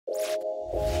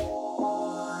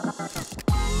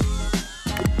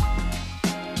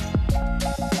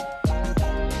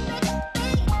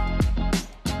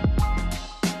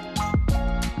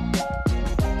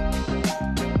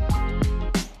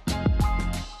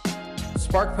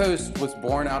SparkPost was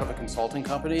born out of a consulting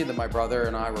company that my brother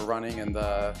and I were running in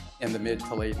the mid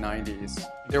to late 90s.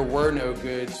 There were no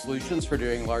good solutions for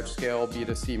doing large-scale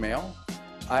B2C mail.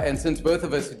 And since both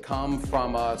of us had come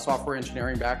from a software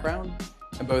engineering background,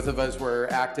 and both of us were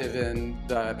active in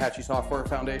the Apache Software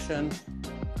Foundation,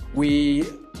 we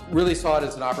really saw it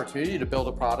as an opportunity to build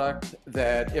a product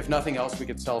that, if nothing else, we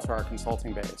could sell to our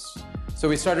consulting base. So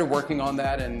we started working on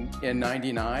that in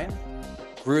 '99,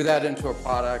 grew that into a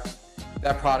product.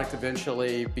 That product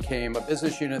eventually became a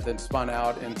business unit that spun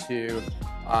out into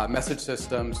message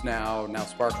systems, now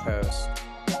SparkPost.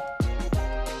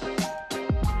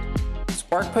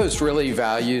 SparkPost really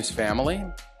values family.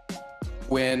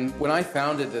 When I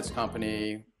founded this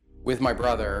company with my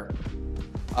brother,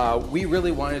 we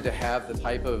really wanted to have the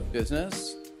type of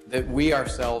business that we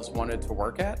ourselves wanted to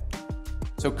work at.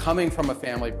 So coming from a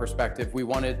family perspective, we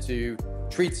wanted to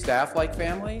treat staff like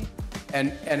family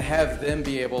and have them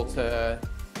be able to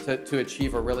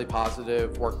achieve a really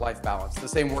positive work-life balance, the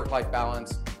same work-life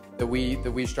balance that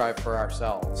we strive for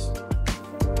ourselves.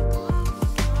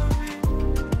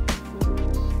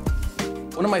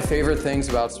 One of my favorite things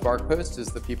about SparkPost is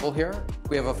the people here.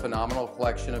 We have a phenomenal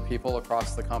collection of people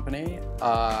across the company,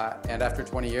 and after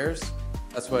 20 years,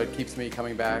 that's what keeps me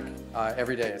coming back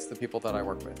every day. It's the people that I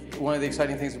work with. One of the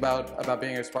exciting things about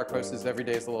being at SparkPost is every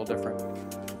day is a little different.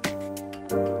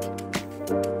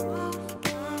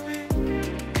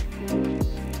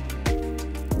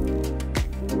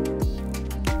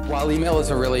 While email is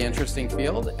a really interesting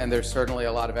field, and there's certainly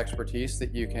a lot of expertise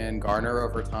that you can garner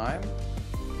over time,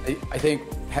 I think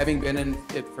having been in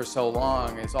it for so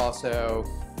long is also,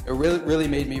 it really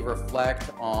made me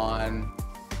reflect on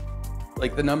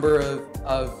like the number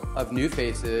of new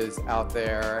faces out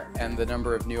there and the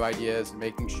number of new ideas, and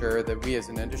making sure that we as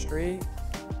an industry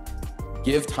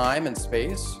give time and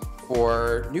space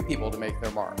for new people to make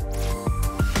their mark.